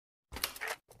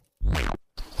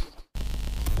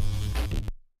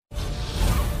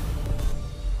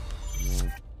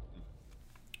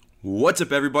What's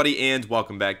up, everybody, and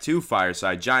welcome back to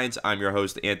Fireside Giants. I'm your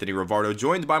host, Anthony Rivardo,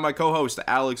 joined by my co-host,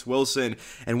 Alex Wilson,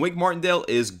 and Wink Martindale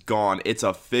is gone. It's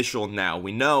official now.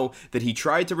 We know that he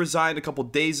tried to resign a couple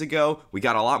days ago. We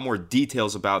got a lot more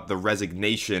details about the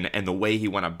resignation and the way he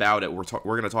went about it. We're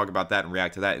going to talk about that and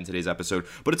react to that in today's episode,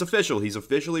 but it's official. He's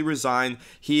officially resigned.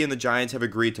 He and the Giants have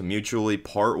agreed to mutually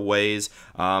part ways,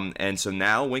 and so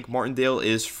now Wink Martindale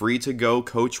is free to go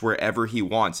coach wherever he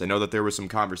wants. I know that there was some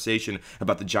conversation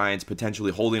about the Giants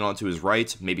potentially holding on to his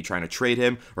rights, maybe trying to trade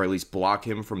him or at least block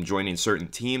him from joining certain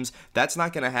teams. That's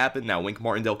not going to happen now. Wink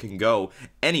Martindale can go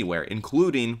anywhere,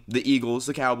 including the Eagles,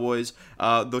 the Cowboys,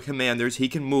 the Commanders. He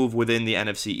can move within the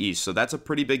NFC East. So that's a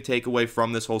pretty big takeaway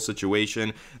from this whole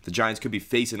situation. The Giants could be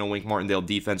facing a Wink Martindale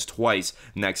defense twice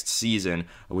next season,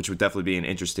 which would definitely be an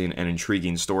interesting and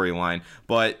intriguing storyline.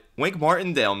 But Wink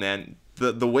Martindale, man,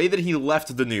 the way that he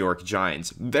left the New York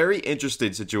Giants, very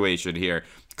interesting situation here.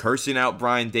 Cursing out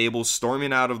Brian Daboll,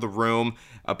 storming out of the room.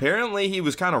 Apparently, he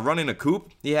was kind of running a coup.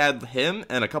 He had him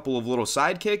and a couple of little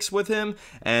sidekicks with him,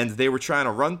 and they were trying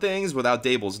to run things without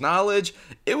Daboll's knowledge.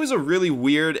 It was a really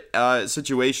weird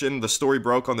situation. The story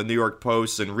broke on the New York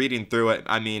Post, and reading through it,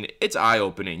 I mean, it's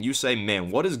eye-opening. You say, man,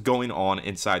 what is going on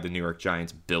inside the New York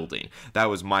Giants building? That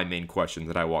was my main question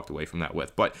that I walked away from that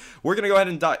with. But we're going to go ahead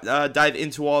and dive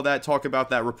into all that, talk about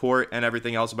that report and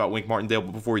everything else about Wink Martindale.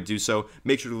 But before we do so,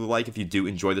 make sure to like if you do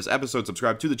enjoy this episode,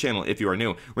 subscribe to the channel if you are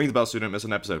new, ring the bell so you don't miss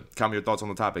an episode, comment your thoughts on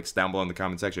the topics down below in the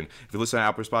comment section. If you're listening to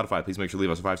Apple or Spotify, please make sure to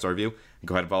leave us a 5-star review, and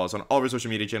go ahead and follow us on all of our social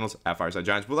media channels at Fireside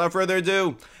Giants. Without further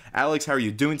ado, Alex, how are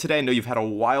you doing today? I know you've had a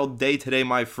wild day today,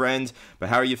 my friend, but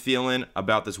how are you feeling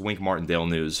about this Wink Martindale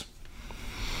news?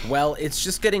 Well, it's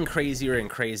just getting crazier and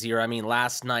crazier. I mean,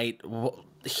 last night,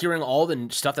 hearing all the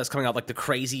stuff that's coming out, like the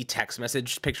crazy text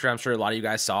message picture I'm sure a lot of you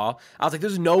guys saw, I was like,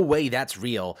 there's no way that's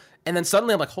real. And then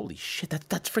suddenly I'm like, holy shit,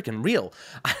 that's freaking real.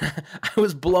 I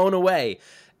was blown away.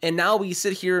 And now we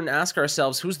sit here and ask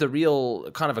ourselves, who's the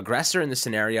real kind of aggressor in this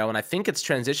scenario? And I think it's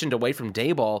transitioned away from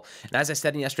Daboll. And as I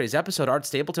said in yesterday's episode, Art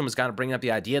Stapleton was kind of bringing up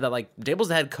the idea that, like, Daboll's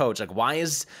the head coach. Like, why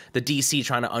is the DC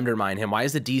trying to undermine him? Why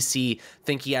does the DC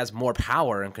think he has more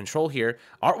power and control here?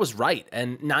 Art was right.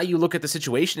 And now you look at the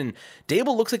situation, and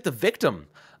Daboll looks like the victim.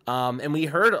 And we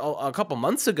heard a couple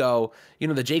months ago,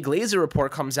 the Jay Glazer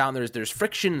report comes out, and there's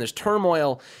friction, there's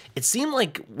turmoil. It seemed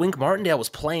like Wink Martindale was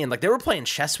playing, like they were playing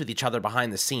chess with each other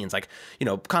behind the scenes, like,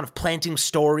 kind of planting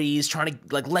stories, trying to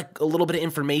like let a little bit of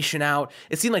information out.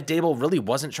 It seemed like Daboll really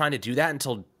wasn't trying to do that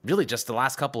until really just the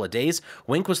last couple of days.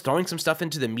 Wink was throwing some stuff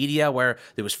into the media where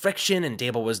there was friction and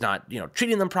Daboll was not,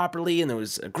 treating them properly, and there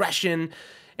was aggression.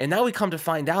 And now we come to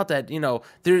find out that,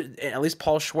 there, at least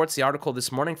Paul Schwartz, the article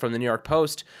this morning from the New York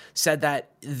Post, said that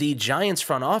the Giants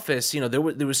front office, there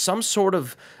was some sort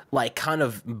of like kind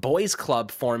of boys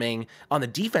club forming on the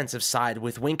defensive side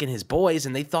with Wink and his boys,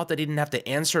 and they thought they didn't have to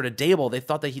answer to Daboll. They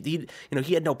thought that he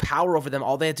had no power over them.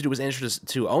 All they had to do was answer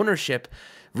to ownership.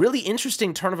 Really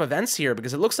interesting turn of events here,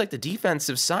 because it looks like the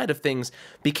defensive side of things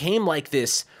became like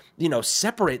this,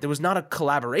 separate. There was not a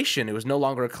collaboration. It was no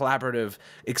longer a collaborative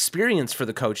experience for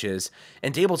the coaches.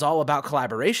 And Daboll's all about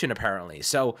collaboration, apparently.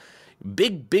 So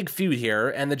big feud here.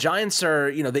 And the Giants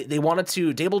are, they wanted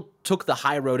to, Daboll took the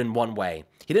high road in one way.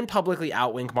 He didn't publicly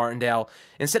out Wink Martindale.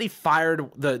 Instead, he fired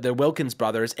the Wilkins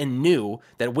brothers and knew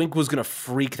that Wink was going to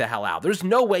freak the hell out. There's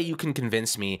no way you can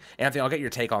convince me, Anthony, I'll get your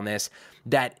take on this,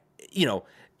 that,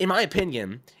 in my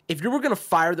opinion, if you were going to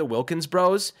fire the Wilkins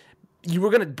bros, you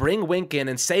were going to bring Wink in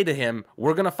and say to him,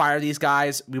 we're going to fire these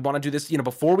guys. We want to do this,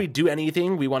 before we do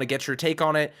anything, we want to get your take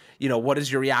on it. What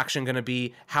is your reaction going to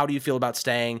be? How do you feel about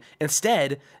staying?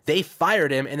 Instead, they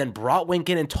fired him and then brought Wink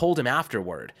in and told him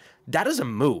afterward. That is a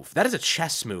move. That is a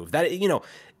chess move. That,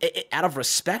 out of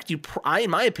respect,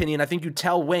 in my opinion, I think you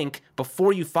tell Wink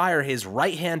before you fire his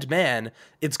right-hand man,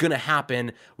 it's going to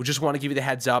happen. We just want to give you the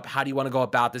heads up. How do you want to go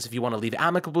about this? If you want to leave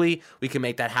amicably, we can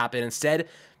make that happen. Instead,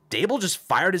 Daboll just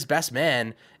fired his best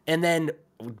man and then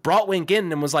brought Wink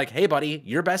in and was like, hey, buddy,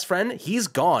 your best friend, he's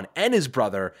gone, and his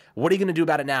brother. What are you going to do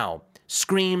about it now?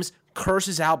 Screams,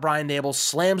 curses out Brian Daboll,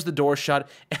 slams the door shut.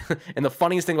 And the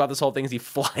funniest thing about this whole thing is he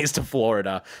flies to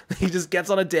Florida. He just gets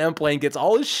on a damn plane, gets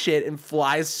all his shit, and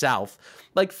flies south.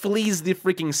 Like, flees the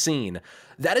freaking scene.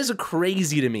 That is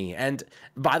crazy to me. And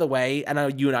by the way, I know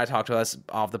you and I talked about this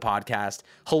off the podcast,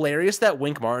 hilarious that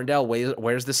Wink Martindale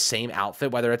wears the same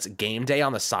outfit, whether it's game day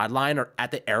on the sideline or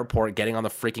at the airport getting on the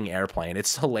freaking airplane.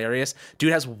 It's hilarious.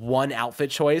 Dude has one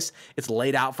outfit choice. It's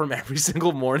laid out for him every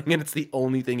single morning, and it's the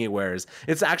only thing he wears.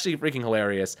 It's actually freaking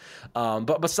hilarious.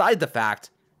 But beside the fact,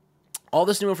 all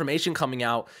this new information coming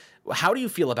out, How do you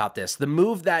feel about this? The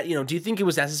move that, do you think it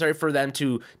was necessary for them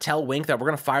to tell Wink that we're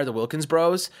going to fire the Wilkins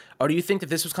bros? Or do you think that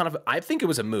this was I think it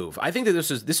was a move. I think that this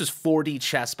was 4D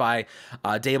chess by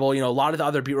Dable. A lot of the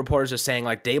other beat reporters are saying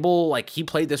like Dable, he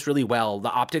played this really well. The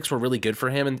optics were really good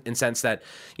for him in sense that,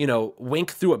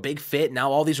 Wink threw a big fit.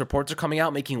 Now all these reports are coming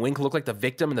out making Wink look like the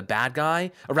victim and the bad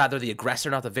guy, or rather the aggressor,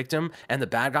 not the victim, and the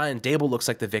bad guy, and Dable looks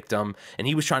like the victim, and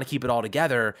he was trying to keep it all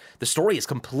together. The story is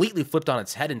completely flipped on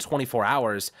its head in 24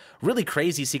 hours. Really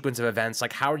crazy sequence of events.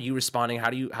 How are you responding? How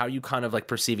are you kind of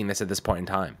perceiving this at this point in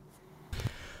time?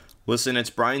 Listen, it's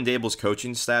Brian Dable's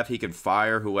coaching staff. He can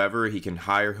fire whoever. He can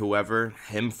hire whoever.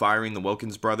 Him firing the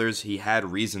Wilkins brothers, he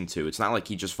had reason to. It's not like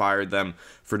he just fired them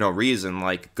for no reason.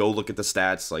 Go look at the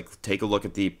stats. Take a look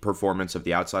at the performance of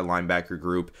the outside linebacker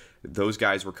group. Those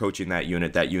guys were coaching that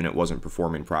unit. That unit wasn't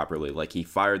performing properly. He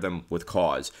fired them with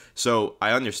cause. So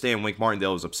I understand Wink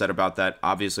Martindale is upset about that.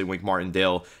 Obviously, Wink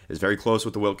Martindale is very close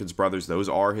with the Wilkins brothers. Those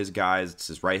are his guys. It's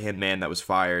his right-hand man that was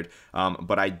fired.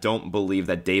 But I don't believe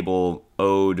that Dable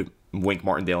owed Wink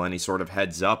Martindale any sort of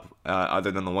heads up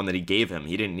other than the one that he gave him.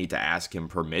 He didn't need to ask him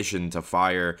permission to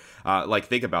fire.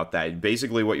 Think about that.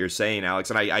 Basically what you're saying, Alex,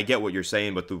 and I get what you're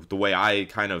saying, but the way I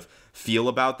kind of feel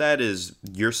about that is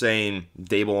you're saying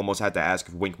Dable almost had to ask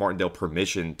Wink Martindale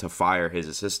permission to fire his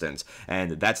assistants,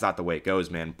 and that's not the way it goes,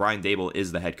 man. Brian Dable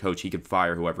is the head coach. He can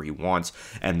fire whoever he wants,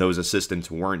 and those assistants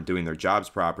weren't doing their jobs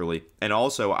properly. And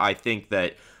also, I think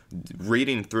that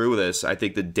reading through this, I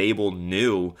think that Dable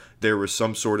knew there was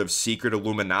some sort of secret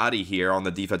Illuminati here on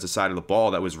the defensive side of the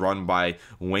ball that was run by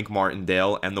Wink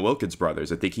Martindale and the Wilkins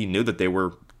brothers. I think he knew that they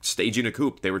were staging a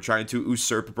coup. They were trying to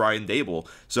usurp Brian Dable.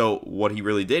 So what he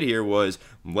really did here was,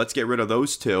 let's get rid of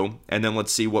those two, and then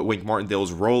let's see what Wink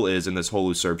Martindale's role is in this whole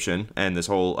usurpation and this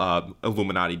whole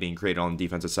Illuminati being created on the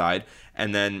defensive side.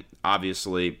 And then,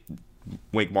 obviously,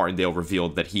 Wink Martindale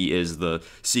revealed that he is the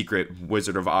secret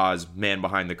Wizard of Oz, man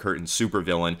behind the curtain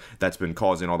supervillain that's been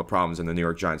causing all the problems in the New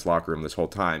York Giants locker room this whole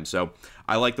time. So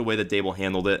I like the way that Dable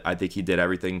handled it. I think he did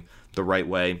everything the right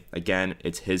way. Again,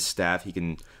 it's his staff. He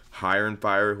can hire and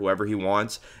fire whoever he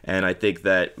wants. And I think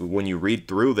that when you read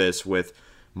through this with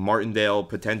Martindale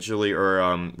potentially or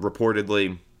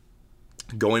reportedly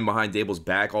going behind Dable's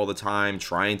back all the time,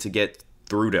 trying to get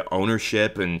through to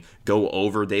ownership and go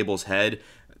over Dable's head,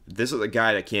 this is a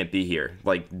guy that can't be here.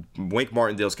 Wink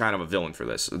Martindale's kind of a villain for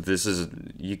this.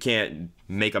 You can't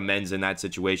make amends in that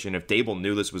situation. If Dable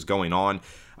knew this was going on,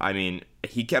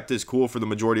 he kept his cool for the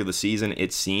majority of the season,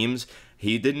 it seems.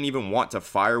 He didn't even want to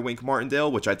fire Wink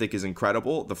Martindale, which I think is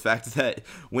incredible. The fact that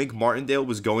Wink Martindale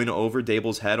was going over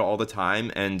Dable's head all the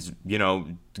time and,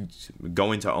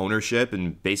 going to ownership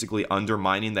and basically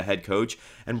undermining the head coach,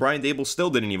 and Brian Dable still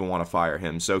didn't even want to fire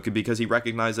him. So because he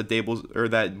recognized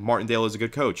that Martindale is a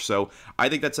good coach. So I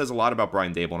think that says a lot about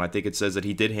Brian Dable, and I think it says that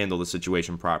he did handle the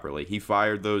situation properly. He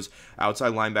fired those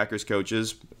outside linebackers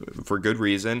coaches for good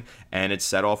reason, and it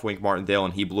set off Wink Martindale,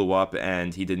 and he blew up,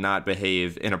 and he did not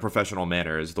behave in a professional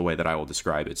manner is the way that I will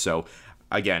describe it. So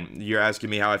again, you're asking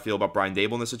me how I feel about Brian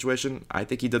Dable in this situation. I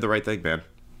think he did the right thing, man.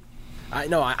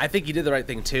 I think he did the right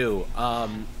thing too.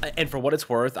 And for what it's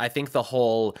worth, I think the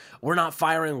whole "we're not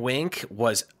firing Wink"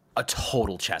 was a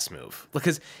total chess move.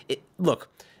 Because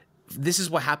this is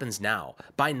what happens now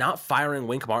by not firing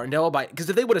Wink Martindale. Because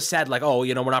if they would have said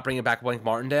we're not bringing back Wink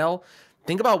Martindale,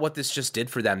 think about what this just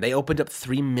did for them. They opened up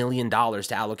 $3 million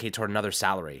to allocate toward another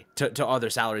salary, to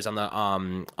other salaries on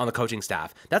the coaching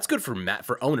staff. That's good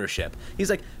for ownership. He's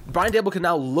like, Brian Dable can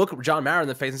now look John Mara in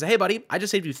the face and say, "Hey, buddy, I just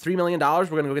saved you $3 million. We're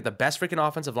going to go get the best freaking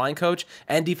offensive line coach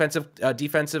and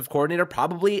defensive coordinator,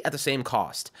 probably at the same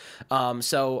cost."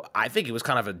 So I think it was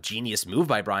kind of a genius move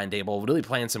by Brian Dable, really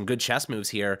playing some good chess moves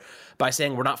here by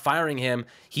saying we're not firing him.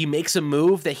 He makes a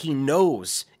move that he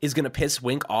knows is going to piss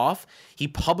Wink off. He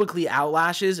publicly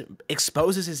outlashes,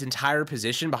 exposes his entire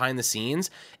position behind the scenes,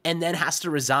 and then has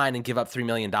to resign and give up $3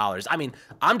 million.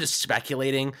 I'm just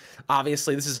speculating.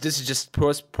 Obviously, this is just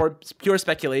pure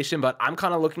speculation, but I'm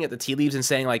kind of looking at the tea leaves and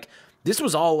saying, this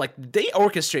was all they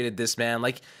orchestrated this, man.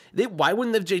 Why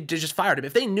wouldn't they just fired him?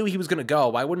 If they knew he was going to go,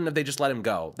 why wouldn't they just let him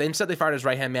go? Instead, they fired his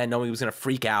right-hand man knowing he was going to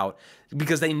freak out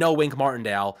because they know Wink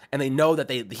Martindale and they know that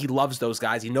he loves those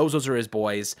guys. He knows those are his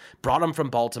boys, brought him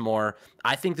from Baltimore.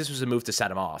 I think this was a move to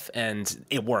set him off, and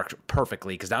it worked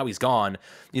perfectly because now he's gone.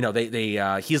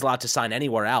 He's allowed to sign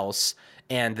anywhere else.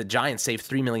 And the Giants saved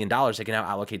 $3 million they can now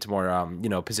allocate to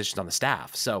more, positions on the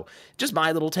staff. So just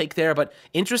my little take there. But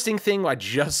interesting thing I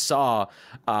just saw,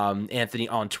 Anthony,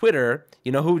 on Twitter,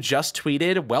 who just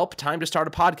tweeted, "Welp, time to start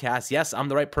a podcast. Yes, I'm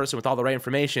the right person with all the right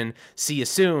information. See you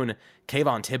soon.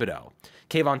 Kayvon Thibodeau."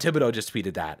 Kayvon Thibodeau just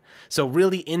tweeted that. So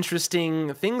really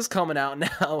interesting things coming out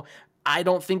now. I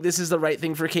don't think this is the right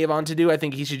thing for Kayvon to do. I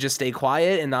think he should just stay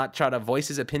quiet and not try to voice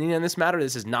his opinion in this matter.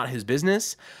 This is not his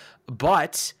business.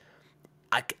 But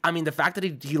I mean, the fact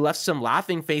that he left some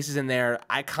laughing faces in there,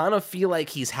 I kind of feel like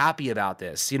he's happy about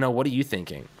this. What are you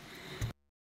thinking?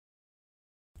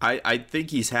 I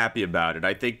think he's happy about it.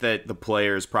 I think that the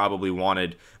players probably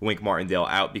wanted Wink Martindale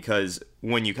out because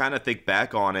when you kind of think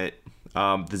back on it,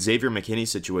 the Xavier McKinney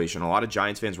situation, a lot of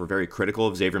Giants fans were very critical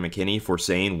of Xavier McKinney for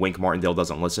saying Wink Martindale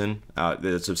doesn't listen.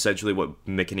 That's essentially what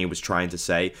McKinney was trying to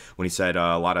say when he said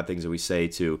a lot of things that we say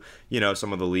to,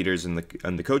 some of the leaders in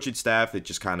the coaching staff. It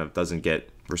just kind of doesn't get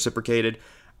reciprocated.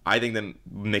 I think that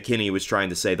McKinney was trying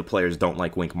to say the players don't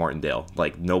like Wink Martindale.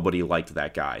 Like, nobody liked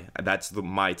that guy. That's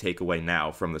my takeaway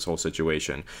now from this whole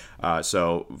situation.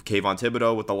 So Kayvon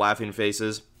Thibodeau with the laughing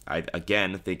faces, I,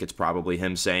 again, think it's probably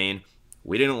him saying,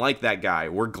 we didn't like that guy.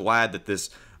 We're glad that this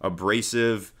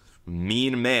abrasive,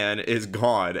 mean man is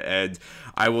gone. And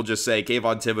I will just say,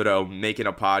 Kayvon Thibodeau making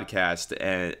a podcast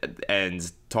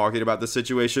and talking about the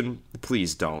situation,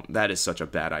 please don't. That is such a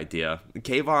bad idea.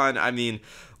 Kayvon, I mean,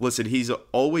 listen, he's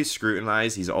always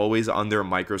scrutinized. He's always under a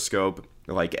microscope.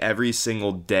 Like, every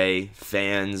single day,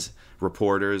 fans,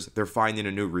 reporters, they're finding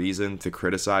a new reason to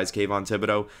criticize Kayvon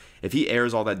Thibodeau. If he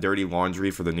airs all that dirty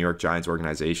laundry for the New York Giants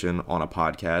organization on a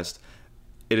podcast,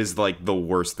 it is like the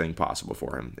worst thing possible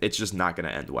for him. It's just not going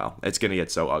to end well. It's going to get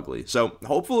so ugly. So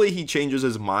hopefully he changes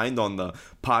his mind on the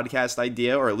podcast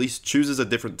idea, or at least chooses a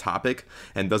different topic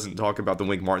and doesn't talk about the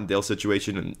Wink Martindale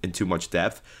situation in too much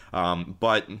depth.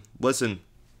 But listen,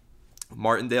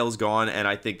 Martindale's gone, and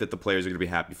I think that the players are going to be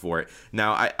happy for it.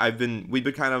 Now, we've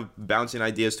been kind of bouncing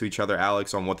ideas to each other,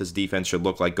 Alex, on what this defense should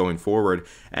look like going forward,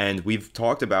 and we've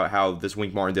talked about how this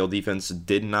Wink Martindale defense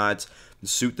did not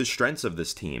suit the strengths of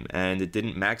this team, and it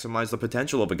didn't maximize the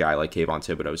potential of a guy like Kayvon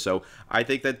Thibodeau. So I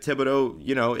think that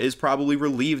Thibodeau, is probably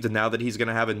relieved now that he's going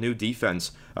to have a new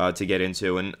defense to get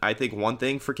into. And I think one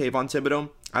thing for Kayvon Thibodeau,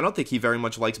 I don't think he very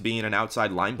much likes being an outside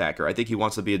linebacker. I think he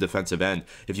wants to be a defensive end.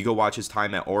 If you go watch his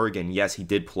time at Oregon, yes, he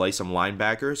did play some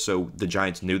linebacker, so the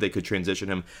Giants knew they could transition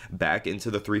him back into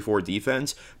the 3-4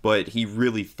 defense, but he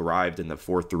really thrived in the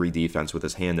 4-3 defense with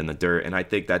his hand in the dirt, and I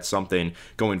think that's something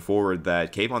going forward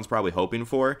that Kayvon's probably hoping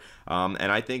for.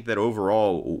 And I think that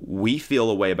overall, we feel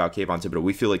a way about Kayvon Thibodeau.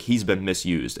 We feel like he's been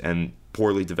misused and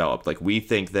poorly developed. Like, we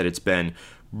think that it's been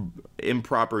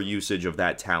improper usage of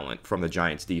that talent from the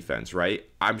Giants defense, right?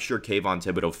 I'm sure Kayvon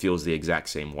Thibodeau feels the exact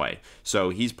same way. So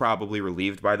he's probably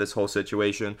relieved by this whole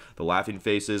situation. The laughing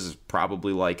faces is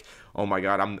probably like, oh my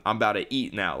God, I'm about to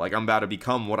eat now. Like, I'm about to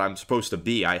become what I'm supposed to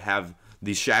be. I have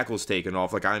these shackles taken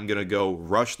off. Like, I'm going to go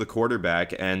rush the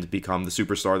quarterback and become the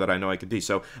superstar that I know I could be.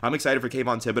 So I'm excited for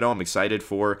Kayvon Thibodeau. I'm excited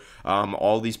for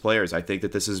all these players. I think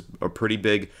that this is a pretty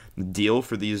big deal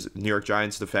for these New York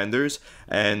Giants defenders,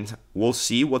 and we'll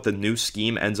see what the new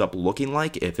scheme ends up looking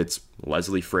like. If it's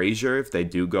Leslie Frazier, if they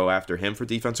do go after him for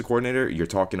defensive coordinator, you're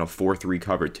talking a 4-3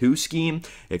 cover 2 scheme.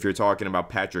 If you're talking about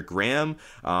Patrick Graham,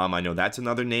 I know that's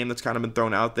another name that's kind of been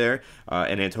thrown out there.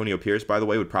 And Antonio Pierce, by the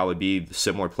way, would probably be the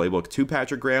similar playbook to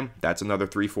Patrick Graham. That's another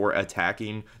 3-4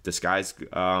 attacking disguise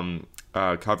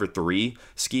cover 3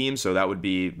 scheme, so that would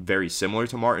be very similar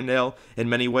to Martindale in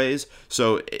many ways.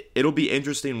 So it'll be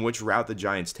interesting which route the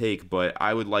Giants take, but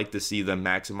I would like to see them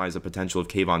maximize the potential of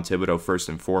Kayvon Thibodeau first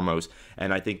and foremost,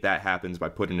 and I think that happens by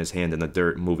putting his hand in the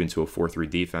dirt and moving to a 4-3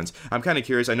 defense. I'm kind of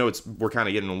curious. I know we're kind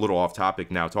of getting a little off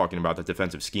topic now talking about the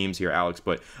defensive schemes here, Alex,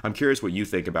 but I'm curious what you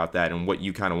think about that and what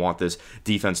you kind of want this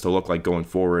defense to look like going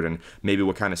forward, and maybe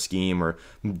what kind of scheme or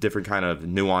different kind of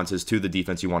nuances to the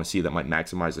defense you want to see that might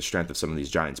maximize the strength of some of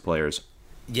these Giants players.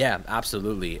 Yeah,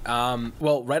 absolutely.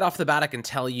 Well, right off the bat, I can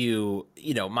tell you,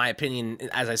 my opinion,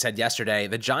 as I said yesterday,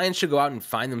 the Giants should go out and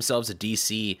find themselves a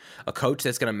DC, a coach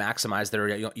that's going to maximize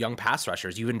their young pass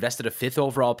rushers. You've invested a 5th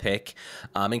overall pick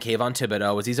in Kayvon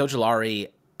Thibodeau. Azeez Ojulari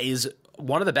is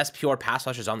one of the best pure pass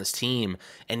rushers on this team,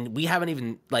 and we haven't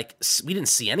even, we didn't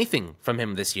see anything from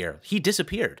him this year. He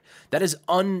disappeared. That is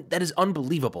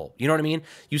unbelievable. You know what I mean?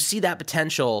 You see that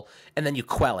potential, and then you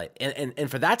quell it. And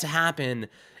for that to happen,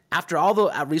 after all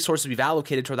the resources we've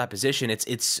allocated toward that position,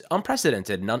 it's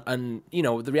unprecedented. And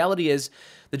the reality is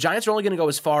the Giants are only going to go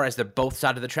as far as they're both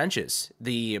sides of the trenches.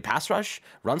 The pass rush,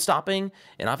 run stopping,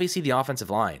 and obviously the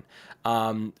offensive line.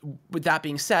 With that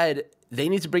being said, they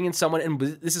need to bring in someone, and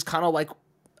this is kind of like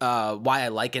why I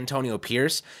like Antonio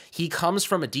Pierce. He comes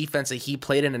from a defense that he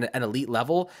played in an elite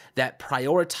level that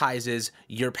prioritizes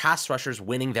your pass rushers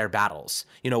winning their battles,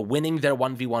 winning their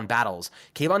 1v1 battles.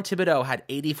 Kayvon Thibodeau had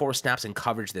 84 snaps in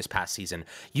coverage this past season.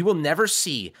 You will never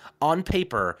see on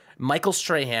paper Michael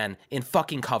Strahan in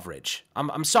fucking coverage.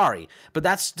 I'm sorry, but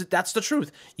that's the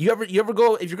truth. You ever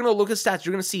go, if you're going to look at stats,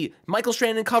 you're going to see Michael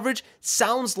Strahan in coverage.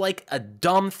 Sounds like a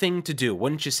dumb thing to do,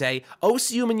 wouldn't you say?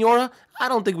 OCU Minora, I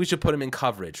don't think we should put him in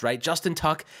coverage, right? Justin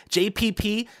Tuck,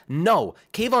 JPP, no.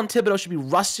 Kayvon Thibodeau should be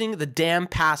rushing the damn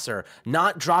passer,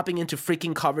 not dropping into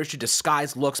freaking coverage to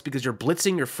disguise looks because you're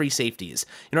blitzing your free safeties.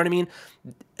 You know what I mean?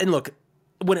 And look,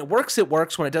 when it works, it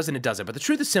works. When it doesn't, it doesn't. But the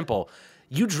truth is simple.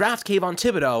 You draft Kayvon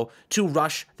Thibodeau to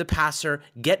rush the passer,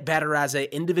 get better as an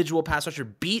individual pass rusher,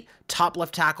 beat top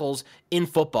left tackles in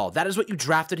football. That is what you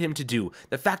drafted him to do.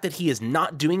 The fact that he is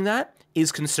not doing that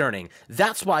is concerning.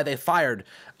 That's why they fired,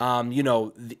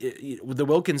 the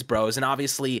Wilkins bros. And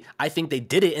obviously, I think they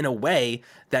did it in a way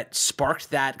that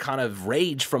sparked that kind of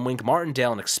rage from Wink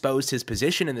Martindale and exposed his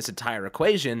position in this entire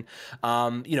equation.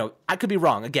 I could be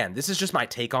wrong. Again, this is just my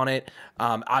take on it.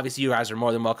 Obviously, you guys are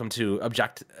more than welcome to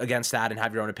object against that and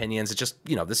have your own opinions. It's just,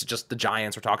 this is just the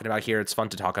Giants we're talking about here. It's fun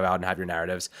to talk about and have your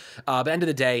narratives. But at the end of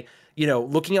the day,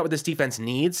 looking at what this defense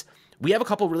needs, we have a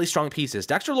couple really strong pieces.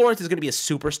 Dexter Lawrence is going to be a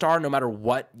superstar no matter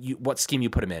what scheme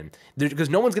you put him in, because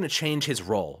no one's going to change his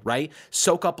role, right?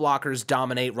 Soak up blockers,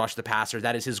 dominate, rush the passer.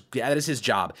 That is his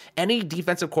job. Any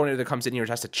defensive coordinator that comes in here and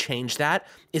has to change that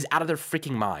is out of their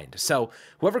freaking mind. So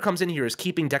whoever comes in here is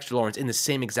keeping Dexter Lawrence in the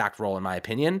same exact role, in my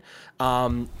opinion.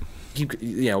 What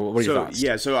are your thoughts?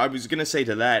 Yeah, so I was going to say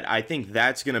to that, I think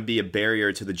that's going to be a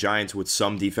barrier to the Giants with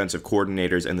some defensive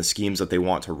coordinators and the schemes that they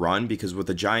want to run, because what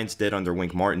the Giants did under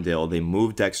Wink Martindale, they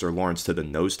moved Dexter Lawrence to the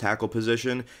nose tackle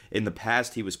position. In the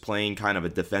past, he was playing kind of a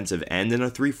defensive end in a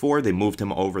 3-4. They moved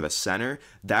him over the center.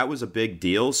 That was a big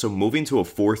deal. So moving to a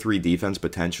 4-3 defense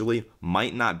potentially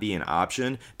might not be an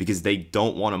option, because they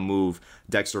don't want to move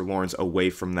Dexter Lawrence away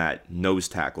from that nose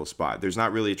tackle spot. There's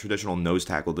not really a traditional nose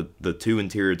tackle. The two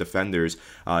interior defenders in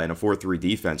a 4-3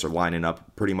 defense are lining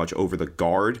up pretty much over the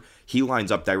guard. He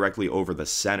lines up directly over the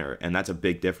center, and that's a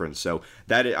big difference. So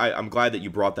I'm glad that you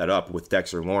brought that up with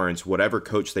Dexter Lawrence. Whatever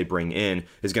coach they bring in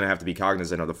is going to have to be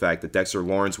cognizant of the fact that Dexter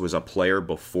Lawrence was a player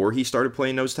before he started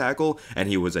playing nose tackle, and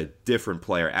he was a different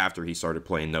player after he started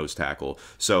playing nose tackle.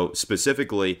 So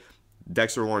specifically,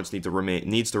 Dexter Lawrence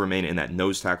needs to remain in that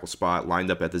nose tackle spot, lined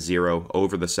up at the 0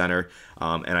 over the center,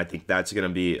 and I think that's going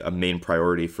to be a main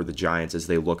priority for the Giants as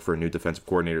they look for new defensive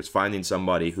coordinators, finding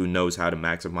somebody who knows how to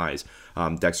maximize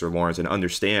Dexter Lawrence and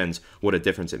understands what a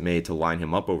difference it made to line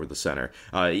him up over the center.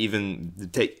 Taking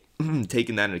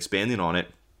that and expanding on it,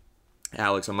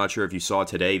 Alex, I'm not sure if you saw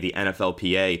today, the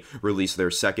NFLPA released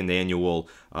their second annual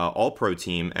All-Pro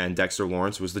team, and Dexter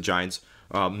Lawrence was the Giants'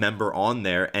 member on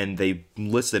there, and they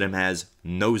listed him as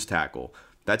nose tackle.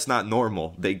 That's not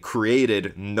normal. They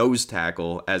created nose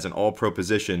tackle as an all-pro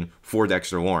position for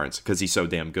Dexter Lawrence because he's so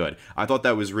damn good. I thought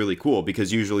that was really cool,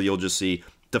 because usually you'll just see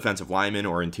defensive lineman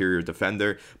or interior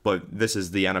defender, but this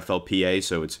is the NFLPA,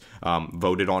 so it's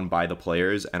voted on by the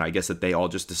players, and I guess that they all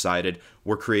just decided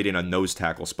we're creating a nose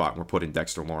tackle spot and we're putting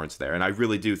Dexter Lawrence there. And I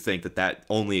really do think that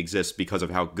only exists because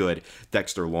of how good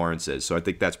Dexter Lawrence is. So I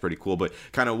think that's pretty cool. But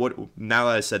kind of now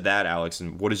that I said that, Alex,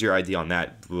 and what is your idea on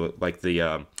that? Like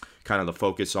the kind of the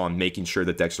focus on making sure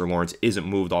that Dexter Lawrence isn't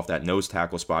moved off that nose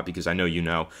tackle spot, because I know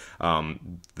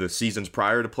the seasons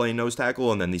prior to playing nose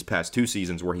tackle and then these past 2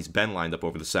 seasons where he's been lined up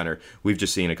over the center, we've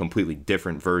just seen a completely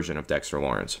different version of Dexter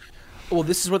Lawrence. Well,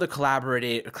 this is where the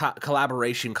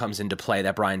collaboration comes into play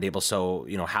that Brian Dable so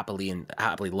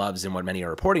happily loves, and what many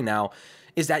are reporting now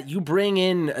is that you bring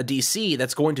in a DC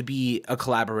that's going to be a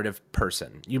collaborative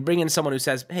person. You bring in someone who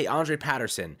says, hey, Andre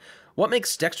Patterson, what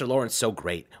makes Dexter Lawrence so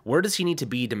great? Where does he need to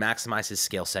be to maximize his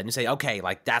skill set? And you say, okay,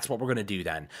 that's what we're going to do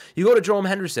then. You go to Jerome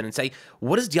Henderson and say,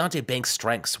 what is Deontay Banks'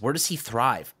 strengths? Where does he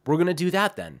thrive? We're going to do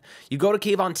that then. You go to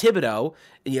Kayvon Thibodeau.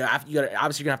 Obviously, you're going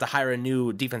to have to hire a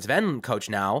new defensive end coach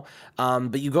now.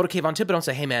 But you go to Kayvon Thibodeau and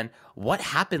say, hey, man, what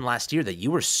happened last year that you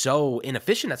were so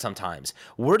inefficient at sometimes?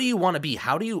 Where do you want to be?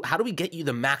 How do we get you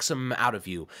the maximum out of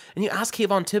you? And you ask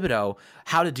Kayvon Thibodeau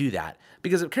how to do that,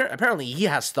 because apparently he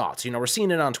has thoughts. We're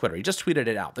seeing it on Twitter. He just tweeted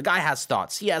it out. The guy has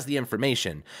thoughts. He has the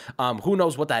information. Who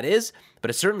knows what that is? But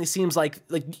it certainly seems like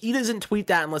he doesn't tweet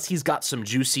that unless he's got some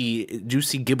juicy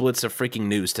giblets of freaking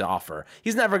news to offer.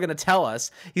 He's never going to tell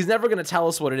us. He's never going to tell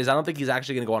us what it is. I don't think he's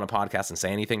actually going to go on a podcast and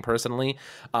say anything personally.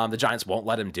 The Giants won't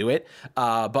let him do it.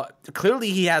 But clearly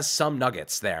he has some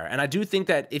nuggets there. And I do think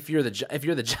that if you're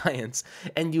the Giants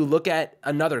and you look at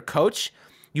another coach,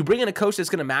 You bring in a coach that's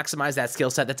going to maximize that skill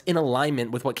set that's in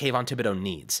alignment with what Kayvon Thibodeau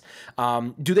needs.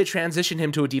 Do they transition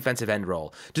him to a defensive end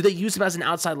role? Do they use him as an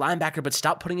outside linebacker but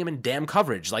stop putting him in damn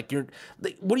coverage? What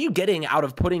are you getting out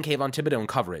of putting Kayvon Thibodeau in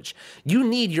coverage? You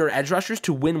need your edge rushers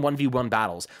to win 1v1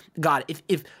 battles. God,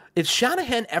 if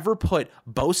Shanahan ever put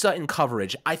Bosa in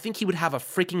coverage, I think he would have a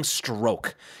freaking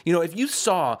stroke. If you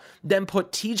saw them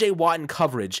put TJ Watt in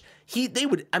coverage,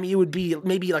 it would be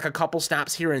maybe like a couple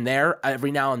snaps here and there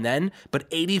every now and then, but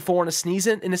 84 in a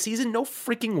season, no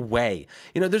freaking way.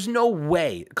 There's no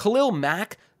way. Khalil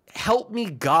Mack, help me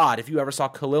God if you ever saw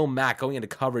Khalil Mack going into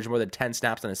coverage more than 10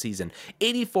 snaps in a season.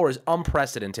 84 is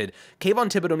unprecedented. Kayvon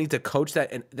Thibodeau needs a coach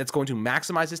that's going to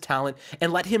maximize his talent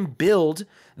and let him build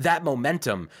that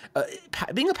momentum.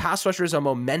 Being a pass rusher is a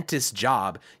momentous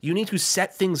job. You need to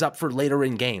set things up for later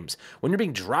in games. When you're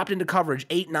being dropped into coverage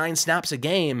 8-9 snaps a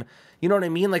game, you know what I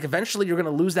mean? Like, eventually you're going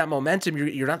to lose that momentum.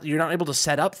 You're not able to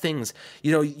set up things.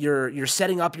 You're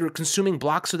setting up, you're consuming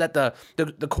blocks so that the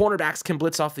cornerbacks can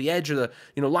blitz off the edge, or the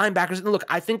linebackers. And look,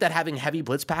 I think that having heavy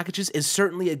blitz packages is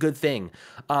certainly a good thing.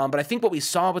 But I think what we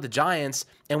saw with the Giants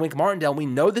and Wink Martindale, we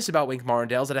know this about Wink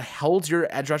Martindale, is that it holds your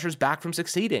edge rushers back from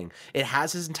succeeding. It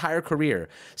has his entire career.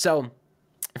 So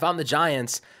if I'm the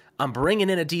Giants, I'm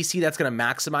bringing in a DC that's going to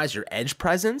maximize your edge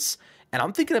presence. And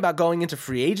I'm thinking about going into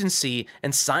free agency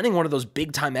and signing one of those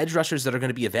big-time edge rushers that are going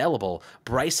to be available.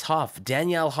 Bryce Huff,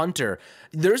 Danielle Hunter.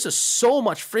 There's so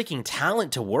much freaking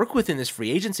talent to work with in this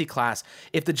free agency class.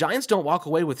 If the Giants don't walk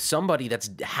away with somebody that's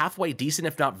halfway decent,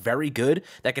 if not very good,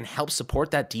 that can help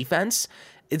support that defense,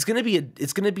 it's going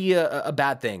to be a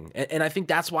bad thing. And I think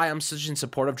that's why I'm such in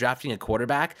support of drafting a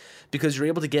quarterback, because you're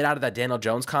able to get out of that Daniel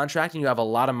Jones contract and you have a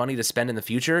lot of money to spend in the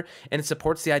future. And it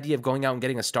supports the idea of going out and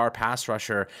getting a star pass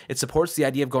rusher. It supports the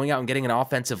idea of going out and getting an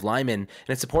offensive lineman. And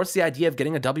it supports the idea of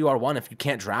getting a WR1 if you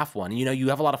can't draft one. You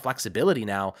have a lot of flexibility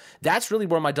now. That's really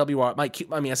where my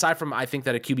aside from I think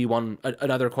that a QB1,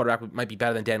 another quarterback might be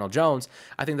better than Daniel Jones,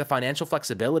 I think the financial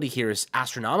flexibility here is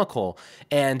astronomical.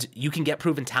 And you can get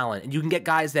proven talent. And you can get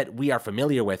guys that we are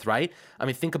familiar with, right? I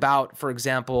mean, think about, for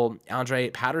example,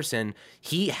 Andre Patterson.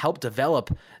 He helped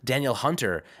develop Daniel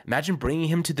Hunter. Imagine bringing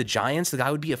him to the Giants. The guy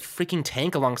would be a freaking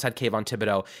tank alongside Kayvon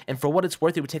Thibodeau. And for what it's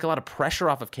worth, it would take a lot of pressure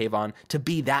off of Kayvon to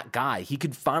be that guy. He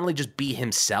could finally just be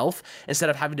himself instead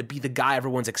of having to be the guy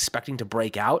everyone's expecting to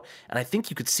break out. And I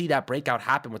think you could see that breakout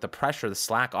happen with the pressure, the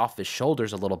slack off his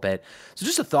shoulders a little bit. So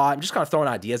just a thought. I'm just kind of throwing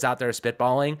ideas out there,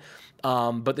 spitballing.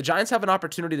 But the Giants have an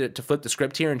opportunity to flip the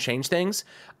script here and change things.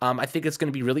 I think it's going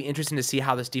to be really interesting to see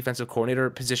how this defensive coordinator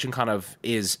position kind of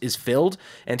is filled.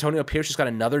 Antonio Pierce just got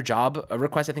another job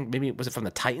request. I think maybe was it from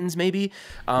the Titans, maybe.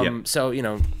 So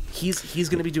he's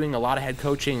going to be doing a lot of head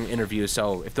coaching interviews.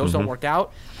 So if those don't work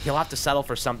out, he'll have to settle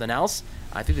for something else.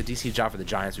 I think the DC job for the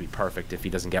Giants would be perfect if he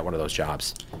doesn't get one of those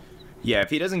jobs. Yeah,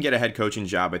 if he doesn't get a head coaching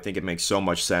job, I think it makes so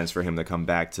much sense for him to come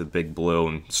back to Big Blue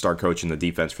and start coaching the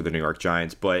defense for the New York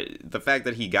Giants. But the fact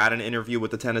that he got an interview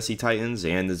with the Tennessee Titans,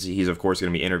 and he's, of course,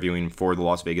 going to be interviewing for the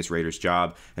Las Vegas Raiders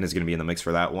job and is going to be in the mix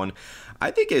for that one,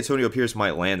 I think Antonio Pierce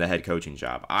might land a head coaching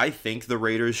job. I think the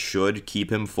Raiders should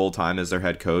keep him full-time as their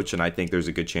head coach, and I think there's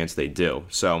a good chance they do.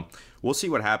 So we'll see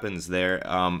what happens there.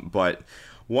 But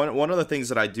one of the things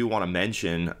that I do want to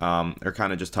mention, or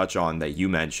kind of just touch on that you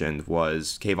mentioned,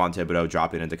 was Kayvon Thibodeau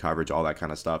dropping into coverage, all that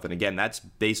kind of stuff. And again, that's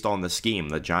based on the scheme.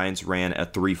 The Giants ran a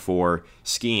 3-4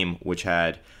 scheme, which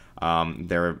had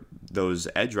those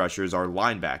edge rushers are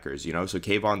linebackers, so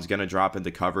Kayvon's going to drop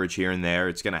into coverage here and there.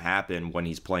 It's going to happen when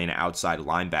he's playing outside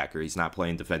linebacker. He's not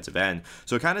playing defensive end.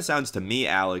 So it kind of sounds to me,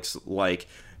 Alex, like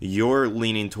you're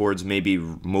leaning towards maybe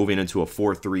moving into a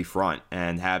 4-3 front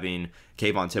and having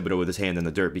Kayvon Thibodeau with his hand in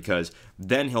the dirt, because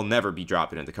then he'll never be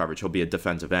dropping into coverage. He'll be a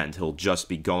defensive end. He'll just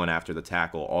be going after the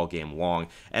tackle all game long.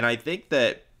 And I think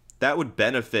that would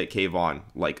benefit Kayvon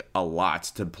like a lot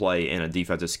to play in a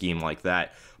defensive scheme like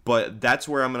that. But that's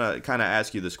where I'm going to kind of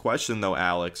ask you this question, though,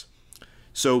 Alex.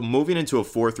 So moving into a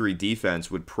 4-3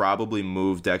 defense would probably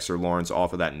move Dexter Lawrence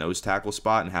off of that nose tackle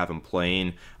spot and have him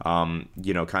playing, kind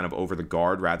of over the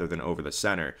guard rather than over the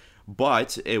center.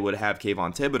 But it would have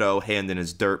Kayvon Thibodeau hand in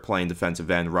his dirt playing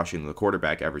defensive end, rushing the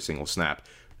quarterback every single snap.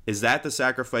 Is that the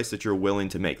sacrifice that you're willing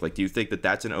to make? Like, do you think that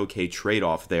that's an okay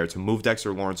trade-off there to move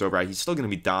Dexter Lawrence over? He's still going to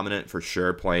be dominant for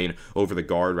sure, playing over the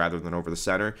guard rather than over the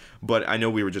center. But I know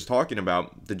we were just talking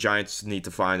about the Giants need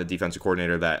to find a defensive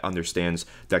coordinator that understands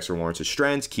Dexter Lawrence's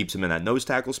strengths, keeps him in that nose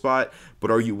tackle spot.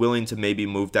 But are you willing to maybe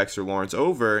move Dexter Lawrence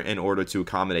over in order to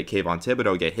accommodate Kayvon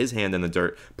Thibodeau, get his hand in the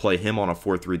dirt, play him on a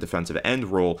 4-3 defensive end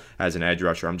role as an edge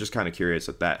rusher? I'm just kind of curious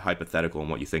at that hypothetical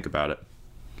and what you think about it.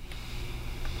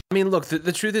 I mean, look,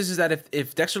 the truth is that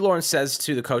if Dexter Lawrence says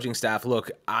to the coaching staff,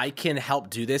 look, I can help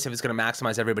do this if it's going to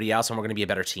maximize everybody else and we're going to be a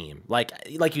better team. Like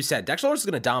you said, Dexter Lawrence is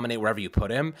going to dominate wherever you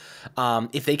put him.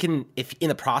 If in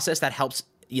the process that helps,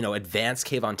 advance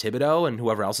Kayvon Thibodeau and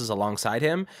whoever else is alongside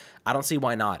him, I don't see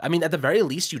why not. I mean, at the very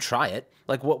least, you try it.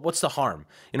 Like, what's the harm?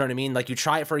 You know what I mean? Like, you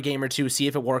try it for a game or two, see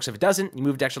if it works. If it doesn't, you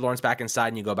move Dexter Lawrence back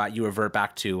inside and you revert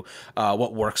back to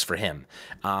what works for him.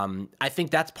 I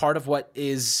think that's part of what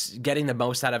is getting the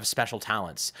most out of special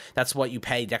talents. That's what you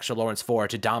pay Dexter Lawrence for,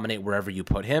 to dominate wherever you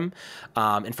put him.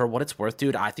 And for what it's worth,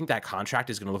 dude, I think that contract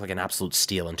is going to look like an absolute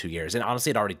steal in 2 years. And honestly,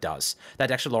 it already does. That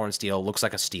Dexter Lawrence deal looks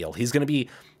like a steal.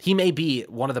 He may be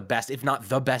one of the best, if not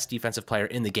the best defensive player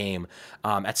in the game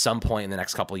at some point in the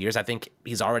next couple of years. I think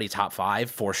he's already top 5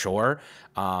 for sure.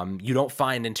 You don't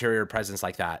find interior presence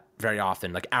like that very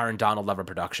often, like Aaron Donald level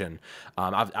production.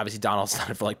 Obviously Donald's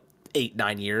done it for like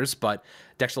 8-9 years, but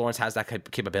Dexter Lawrence has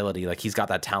that capability. Like, he's got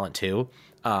that talent too.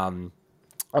 I'm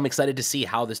excited to see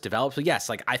how this develops. But yes,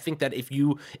 like, I think that if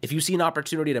you see an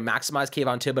opportunity to maximize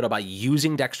Kayvon Thibodeau by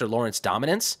using Dexter Lawrence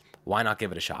dominance, why not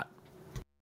give it a shot?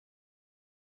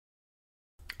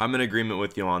 I'm in agreement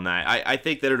with you on that. I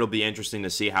think that it'll be interesting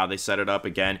to see how they set it up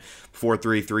again.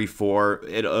 4-3-3-4.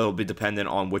 It'll be dependent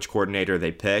on which coordinator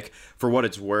they pick. For what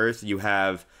it's worth, you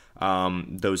have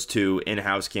those two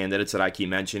in-house candidates that I keep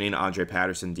mentioning: Andre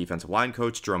Patterson, defensive line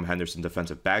coach; Jerome Henderson,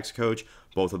 defensive backs coach.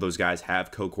 Both of those guys have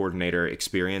co-coordinator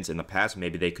experience in the past.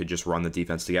 Maybe they could just run the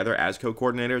defense together as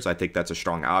co-coordinators. I think that's a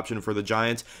strong option for the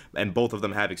Giants. And both of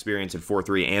them have experience in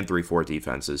 4-3 and 3-4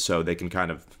 defenses, so they can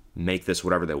kind of make this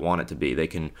whatever they want it to be. They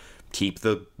can keep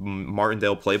the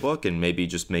Martindale playbook and maybe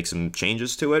just make some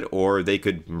changes to it, or they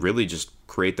could really just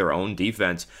create their own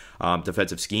defensive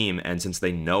scheme. And since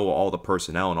they know all the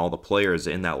personnel and all the players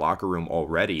in that locker room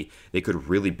already, they could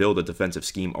really build a defensive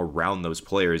scheme around those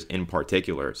players in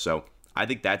particular. So I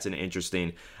think that's an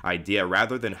interesting idea.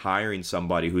 Rather than hiring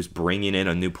somebody who's bringing in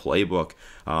a new playbook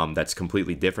that's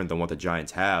completely different than what the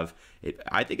Giants have,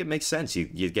 I think it makes sense. You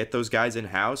get those guys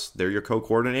in-house, they're your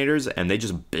co-coordinators, and they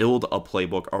just build a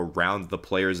playbook around the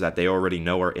players that they already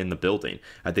know are in the building.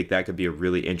 I think that could be a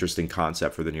really interesting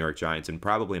concept for the New York Giants, and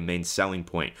probably a main selling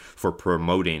point for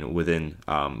promoting within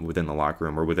the locker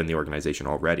room or within the organization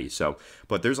already. So,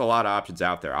 but there's a lot of options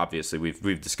out there. Obviously,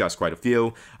 we've discussed quite a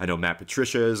few. I know Matt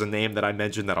Patricia is a name that I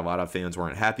mentioned that a lot of fans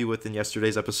weren't happy with in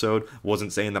yesterday's episode.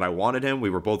 Wasn't saying that I wanted him.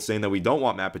 We were both saying that we don't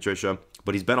want Matt Patricia,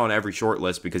 but he's been on every short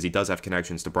list because he does have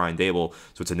connections to Brian Dable,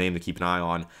 so it's a name to keep an eye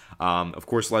on. Of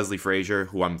course, Leslie Frazier,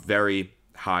 who I'm very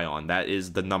high on. That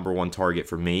is the number one target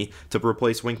for me to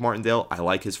replace Wink Martindale. I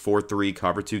like his 4-3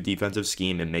 cover 2 defensive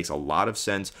scheme. It makes a lot of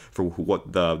sense for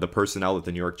what the personnel that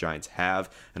the New York Giants have,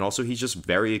 and also he's just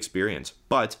very experienced.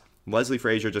 But Leslie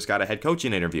Frazier just got a head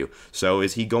coaching interview. So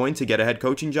is he going to get a head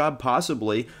coaching job?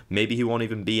 Possibly. Maybe he won't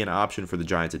even be an option for the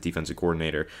Giants at defensive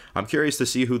coordinator. I'm curious to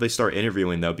see who they start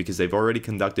interviewing, though, because they've already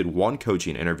conducted one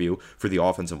coaching interview for the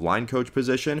offensive line coach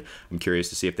position. I'm curious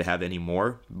to see if they have any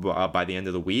more by the end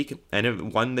of the week.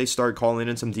 And when they start calling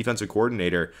in some defensive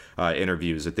coordinator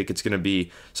interviews, I think it's going to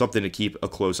be something to keep a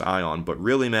close eye on. But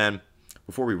really, man,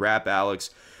 before we wrap,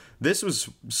 Alex, this was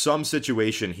some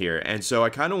situation here, and so I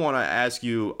kind of want to ask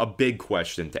you a big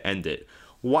question to end it.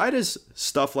 Why does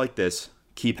stuff like this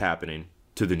keep happening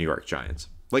to the New York Giants?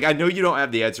 Like, I know you don't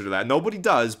have the answer to that. Nobody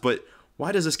does, but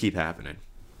why does this keep happening?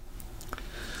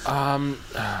 Oh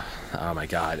my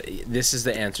God. This is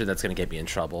the answer that's going to get me in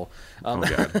trouble. Oh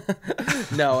God.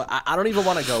 No, I don't even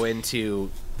want to go into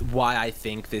why I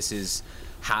think this is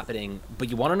happening,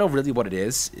 but you want to know really what it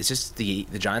is? It's just the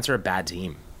Giants are a bad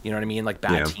team. You know what I mean? Like,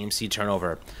 bad teams see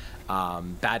turnover.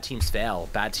 Bad teams fail.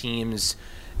 Bad teams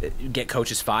get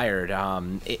coaches fired.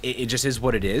 It just is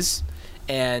what it is.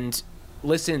 And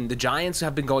listen, the Giants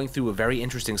have been going through a very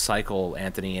interesting cycle,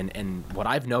 Anthony, and what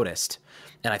I've noticed,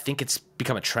 and I think it's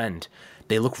become a trend,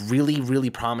 they look really, really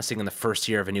promising in the first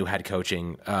year of a new head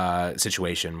coaching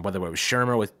situation, whether it was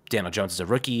Shermer with Daniel Jones as a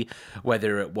rookie,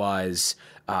 whether it was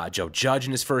Joe Judge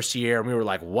in his first year, and we were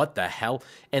like, what the hell?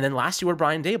 And then last year with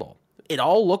Brian Dable. It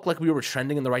all looked like we were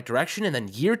trending in the right direction, and then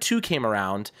year 2 came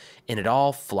around, and it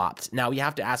all flopped. Now, we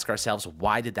have to ask ourselves,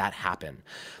 why did that happen?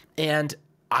 And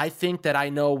I think that I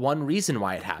know one reason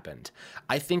why it happened.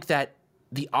 I think that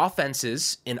the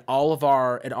offenses in all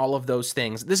of those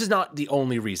things, this is not the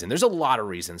only reason. There's a lot of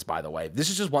reasons, by the way. This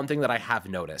is just one thing that I have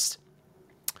noticed.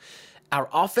 Our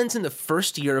offense in the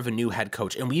first year of a new head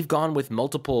coach, and we've gone with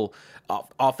multiple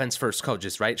offense first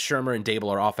coaches, right? Shermer and Dable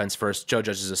are offense first. Joe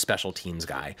Judge is a special teams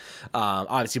guy.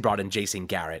 Obviously brought in Jason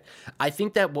Garrett. I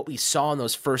think that what we saw in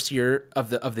those first year of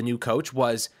the new coach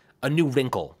was a new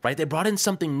wrinkle, right? They brought in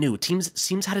something new.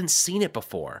 Teams hadn't seen it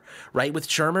before, right? With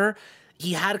Shermer,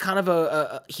 he had kind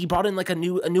of he brought in like a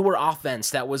newer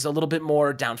offense that was a little bit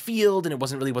more downfield, and it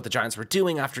wasn't really what the Giants were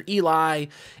doing after Eli.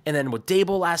 And then with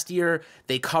Dable last year,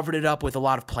 they covered it up with a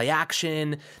lot of play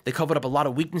action. They covered up a lot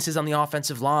of weaknesses on the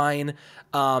offensive line.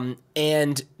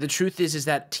 And the truth is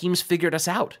that teams figured us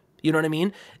out. You know what I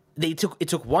mean? It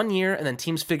took 1 year, and then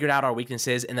teams figured out our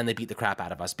weaknesses, and then they beat the crap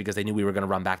out of us because they knew we were going to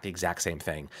run back the exact same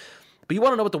thing. But you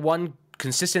want to know what the one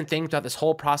consistent thing throughout this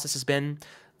whole process has been?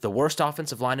 The worst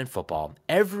offensive line in football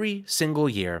every single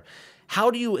year. How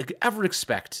do you ever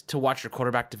expect to watch your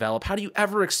quarterback develop? How do you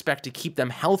ever expect to keep them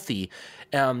healthy,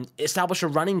 establish a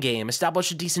running game,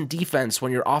 establish a decent defense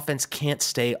when your offense can't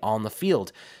stay on the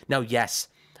field? Now, yes,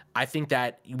 I think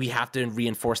that we have to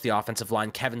reinforce the offensive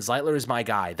line. Kevin Zeitler is my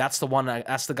guy. That's the one.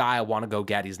 That's the guy I want to go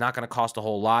get. He's not going to cost a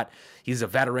whole lot. He's a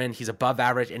veteran. He's above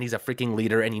average, and he's a freaking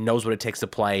leader, and he knows what it takes to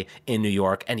play in New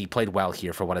York, and he played well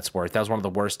here for what it's worth. That was one of the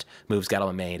worst moves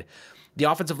Gettleman made. The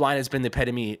offensive line has been the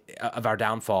epitome of our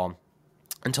downfall.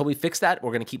 Until we fix that, we're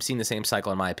going to keep seeing the same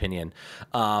cycle, in my opinion.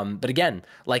 But again,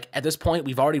 like at this point,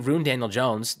 we've already ruined Daniel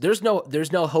Jones. There's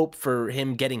no hope for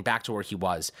him getting back to where he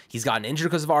was. He's gotten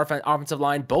injured because of our offensive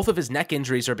line. Both of his neck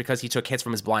injuries are because he took hits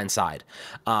from his blind side.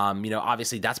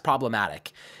 Obviously that's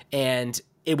problematic. And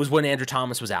it was when Andrew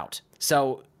Thomas was out.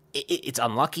 So it's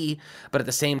unlucky, but at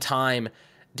the same time,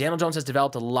 Daniel Jones has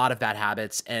developed a lot of bad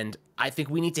habits, and I think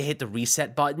we need to hit the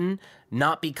reset button,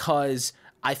 not because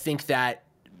I think that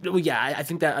I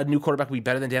think that a new quarterback would be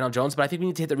better than Daniel Jones, but I think we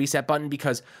need to hit the reset button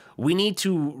because we need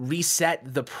to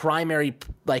reset the primary,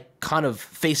 kind of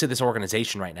face of this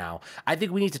organization right now. I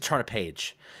think we need to turn a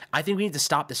page. I think we need to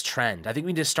stop this trend. I think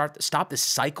we need to stop this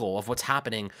cycle of what's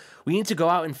happening. We need to go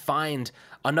out and find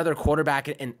another quarterback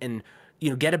and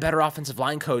get a better offensive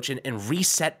line coach and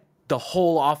reset the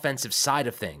whole offensive side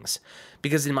of things.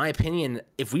 Because in my opinion,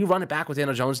 if we run it back with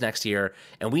Daniel Jones next year,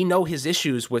 and we know his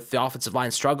issues with the offensive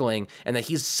line struggling, and that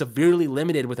he's severely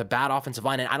limited with a bad offensive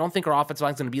line, and I don't think our offensive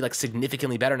line is going to be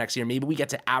significantly better next year. Maybe we get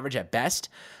to average at best.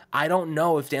 I don't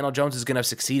know if Daniel Jones is going to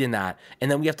succeed in that. And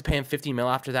then we have to pay him $50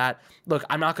 million after that. Look,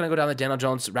 I'm not going to go down the Daniel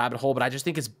Jones rabbit hole, but I just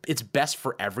think it's best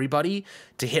for everybody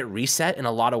to hit reset in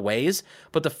a lot of ways.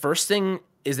 But the first thing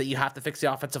is that you have to fix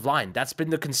the offensive line. That's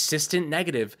been the consistent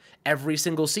negative every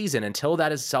single season. Until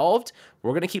that is solved,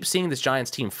 we're going to keep seeing this Giants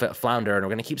team flounder, and we're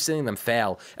going to keep seeing them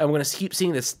fail, and we're going to keep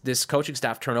seeing this coaching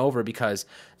staff turn over because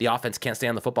the offense can't stay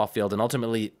on the football field. And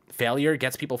ultimately, failure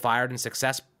gets people fired, and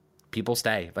success, people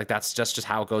stay. That's just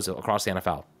how it goes across the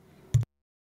NFL.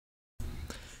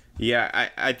 Yeah,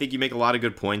 I think you make a lot of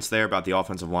good points there about the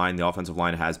offensive line. The offensive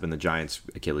line has been the Giants'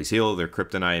 Achilles heel, their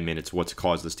kryptonite. I mean, it's what's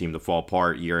caused this team to fall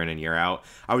apart year in and year out.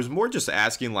 I was more just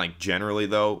asking, generally,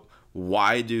 though,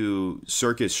 why do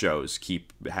circus shows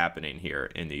keep happening here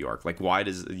in New York? Why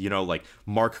does,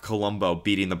 Mark Colombo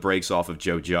beating the brakes off of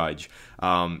Joe Judge,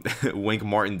 Wink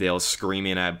Martindale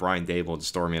screaming at Brian Dable and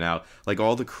storming out,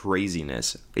 all the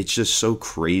craziness. It's just so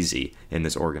crazy in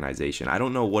this organization. I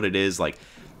don't know what it is,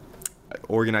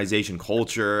 organization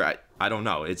culture. I don't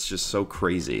know. It's just so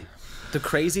crazy. The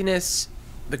craziness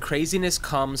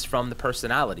comes from the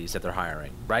personalities that they're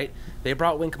hiring, right? They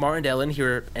brought Wink Martindale in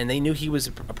here, and they knew he was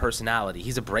a personality.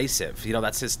 He's abrasive.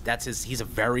 That's his. He's a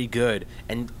very good.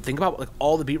 And think about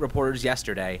all the beat reporters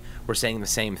yesterday were saying the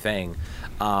same thing.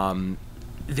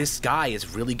 This guy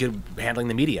is really good handling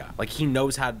the media. He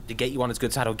knows how to get you on his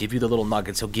good side. He'll give you the little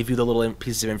nuggets. He'll give you the little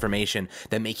pieces of information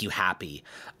that make you happy.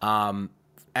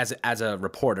 As a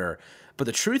reporter. But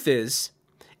the truth is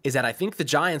that I think the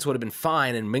Giants would have been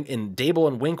fine, and Dable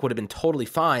and Wink would have been totally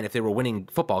fine if they were winning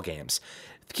football games.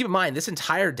 Keep in mind, this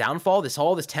entire downfall,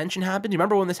 all this tension happened. You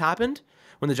remember when this happened?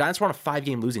 When the Giants were on a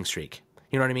 5-game losing streak.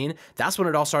 You know what I mean? That's when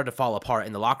it all started to fall apart,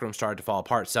 and the locker room started to fall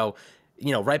apart. So,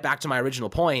 right back to my original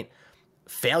point,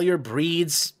 failure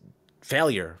breeds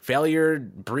failure. Failure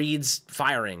breeds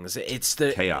firings. It's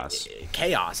the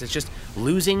chaos. It's just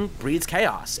losing breeds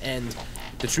chaos. And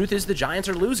the truth is the Giants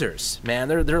are losers, man.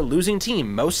 They're a losing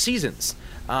team most seasons.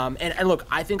 And look,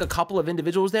 I think a couple of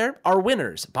individuals there are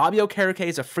winners. Bobby Okereke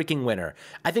is a freaking winner.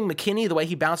 I think McKinney, the way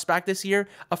he bounced back this year,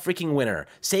 a freaking winner.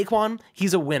 Saquon,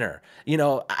 he's a winner.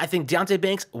 I think Deonte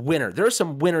Banks, winner. There are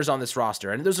some winners on this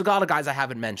roster, and there's a lot of guys I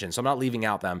haven't mentioned, so I'm not leaving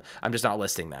out them. I'm just not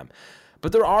listing them.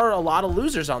 But there are a lot of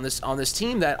losers on this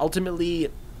team that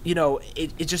ultimately,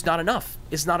 it's just not enough.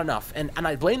 It's not enough. And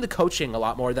I blame the coaching a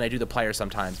lot more than I do the players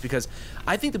sometimes, because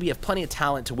I think that we have plenty of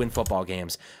talent to win football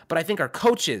games, but I think our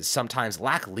coaches sometimes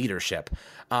lack leadership.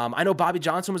 I know Bobby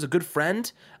Johnson was a good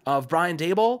friend of Brian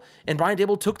Dable, and Brian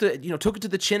Dable took it to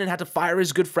the chin and had to fire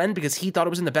his good friend because he thought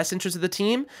it was in the best interest of the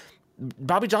team.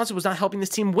 Bobby Johnson was not helping this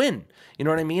team win. You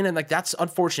know what I mean? And like, that's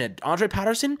unfortunate. Andre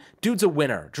Patterson, dude's a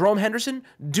winner. Jerome Henderson,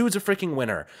 dude's a freaking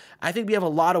winner. I think we have a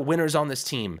lot of winners on this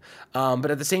team.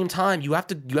 But at the same time, you have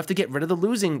to get rid of the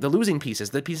losing pieces,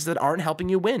 the pieces that aren't helping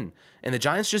you win. And the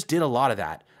Giants just did a lot of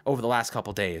that over the last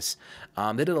couple days.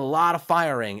 They did a lot of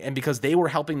firing, and because they were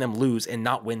helping them lose and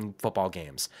not win football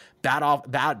games.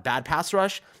 Bad pass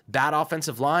rush, bad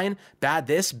offensive line, bad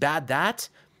this, bad that.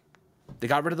 They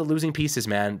got rid of the losing pieces,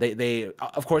 man. They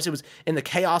of course, it was in the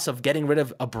chaos of getting rid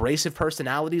of abrasive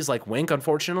personalities like Wink,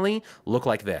 unfortunately, look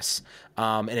like this.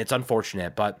 And it's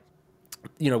unfortunate, but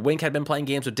Wink had been playing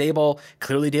games with Dable.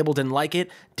 Clearly, Dable didn't like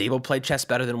it. Dable played chess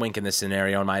better than Wink in this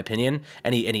scenario, in my opinion.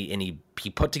 And he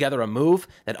put together a move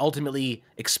that ultimately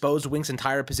exposed Wink's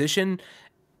entire position.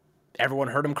 Everyone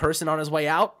heard him cursing on his way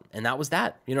out, and that was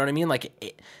that. You know what I mean?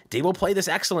 Like, Dable played this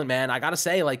excellent, man. I gotta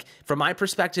say, like, from my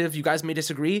perspective, you guys may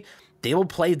disagree, Dable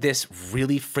played this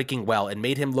really freaking well and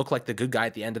made him look like the good guy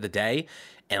at the end of the day.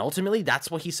 And ultimately, that's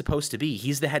what he's supposed to be.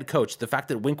 He's the head coach. The fact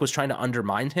that Wink was trying to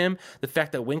undermine him, the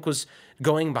fact that Wink was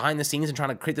going behind the scenes and trying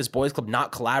to create this boys club,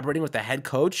 not collaborating with the head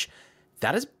coach,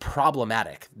 that is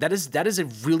problematic. That is a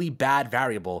really bad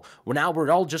variable.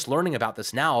 We're all just learning about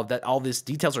this now that all these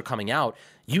details are coming out.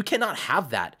 You cannot have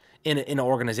that in an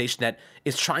organization that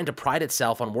is trying to pride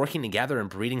itself on working together and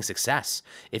breeding success.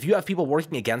 If you have people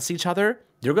working against each other,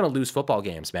 you're going to lose football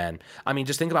games, man. I mean,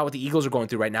 just think about what the Eagles are going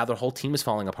through right now. Their whole team is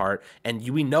falling apart, and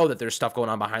we know that there's stuff going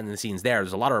on behind the scenes there.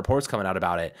 There's a lot of reports coming out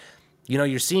about it.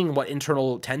 You're seeing what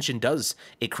internal tension does.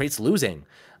 It creates losing,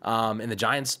 and the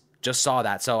Giants just saw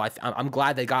that. So I'm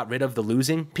glad they got rid of the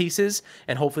losing pieces,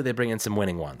 and hopefully they bring in some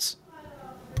winning ones.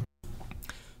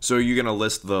 So are you going to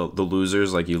list the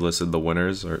losers like you listed the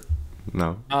winners, or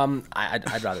no?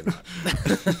 I'd rather not.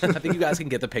 I think you guys can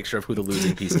get the picture of who the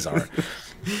losing pieces are.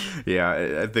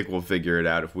 Yeah, I think we'll figure it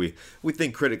out if we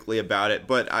think critically about it.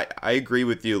 But I agree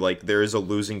with you. Like, there is a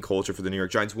losing culture for the New York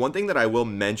Giants. One thing that I will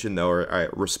mention, though, or I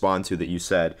respond to that you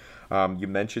said, you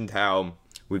mentioned how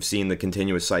we've seen the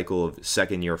continuous cycle of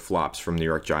second-year flops from New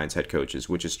York Giants head coaches,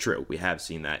 which is true. We have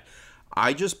seen that.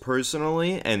 I just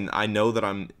personally, and I know that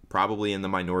I'm probably in the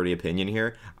minority opinion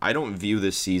here, I don't view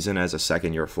this season as a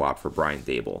second-year flop for Brian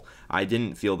Dable. I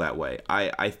didn't feel that way.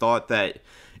 I thought that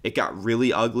it got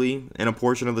really ugly in a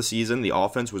portion of the season. The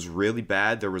offense was really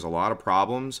bad. There was a lot of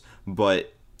problems,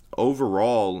 but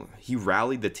overall, he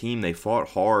rallied the team. They fought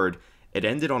hard. It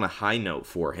ended on a high note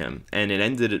for him, and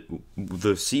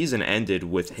the season ended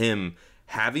with him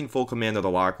having full command of the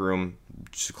locker room,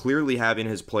 clearly having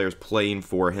his players playing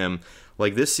for him.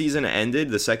 Like, this season ended,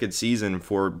 the second season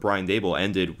for Brian Dable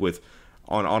ended with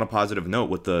on a positive note,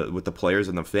 with the players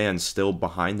and the fans still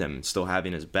behind him, still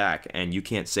having his back. And you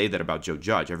can't say that about Joe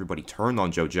Judge. Everybody turned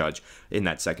on Joe Judge in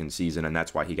that second season, and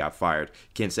that's why he got fired.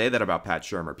 Can't say that about Pat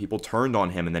Shurmur. People turned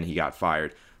on him, and then he got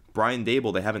fired. Brian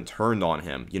Dable, they haven't turned on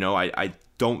him. I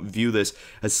don't view this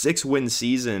a 6-win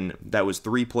season that was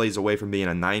 3 plays away from being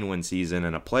a 9-win season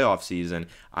and a playoff season.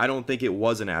 I don't think it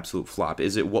was an absolute flop.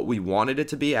 Is it what we wanted it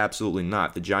to be? Absolutely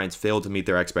not. The Giants failed to meet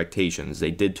their expectations.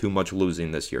 They did too much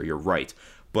losing this year. You're right.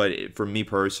 But for me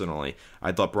personally,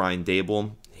 I thought Brian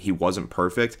Dable, he wasn't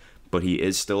perfect, but he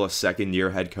is still a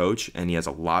second-year head coach, and he has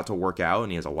a lot to work out,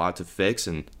 and he has a lot to fix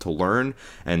and to learn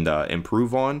and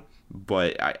improve on.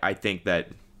 But I think that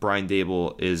Brian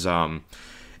Dable is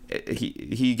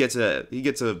he gets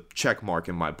a check mark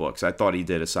in my books. I thought he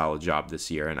did a solid job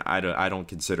this year, and I don't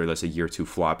consider this a year 2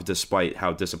 flop, despite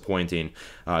how disappointing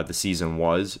the season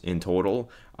was in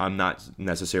total. I'm not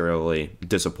necessarily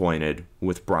disappointed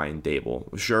with Brian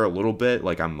Dable. Sure, a little bit,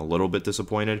 like I'm a little bit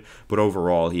disappointed, but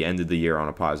overall he ended the year on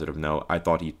a positive note. I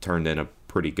thought he turned in a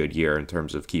pretty good year in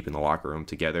terms of keeping the locker room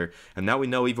together, and now we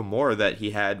know even more that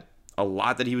he had a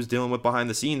lot that he was dealing with behind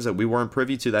the scenes that we weren't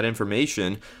privy to that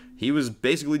information. He was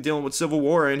basically dealing with civil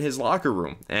war in his locker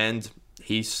room, and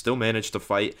he still managed to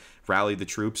fight, rally the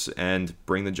troops, and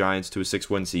bring the Giants to a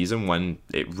 6-win season when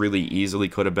it really easily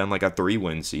could have been like a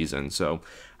 3-win season. So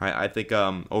I think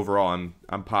overall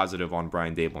I'm positive on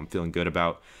Brian Dable. I'm feeling good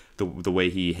about the way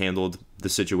he handled the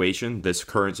situation, this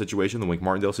current situation, the Wink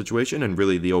Martindale situation, and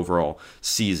really the overall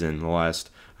season. The last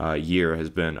year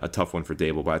has been a tough one for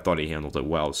Dable, but I thought he handled it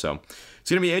well. So it's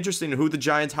going to be interesting who the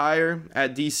Giants hire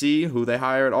at DC, who they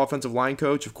hire at offensive line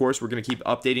coach. Of course, we're going to keep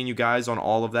updating you guys on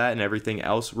all of that and everything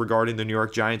else regarding the New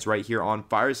York Giants right here on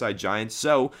Fireside Giants.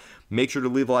 So make sure to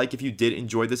leave a like if you did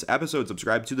enjoy this episode.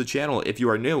 Subscribe to the channel if you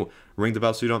are new. Ring the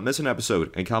bell so you don't miss an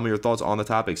episode. And comment your thoughts on the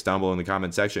topics down below in the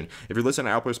comment section. If you're listening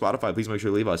to Apple or Spotify, please make sure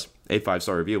to leave us a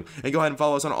 5-star review. And go ahead and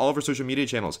follow us on all of our social media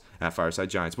channels at Fireside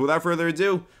Giants. But without further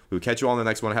ado, we'll catch you all in the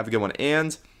next one. Have a good one,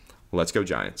 and let's go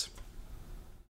Giants.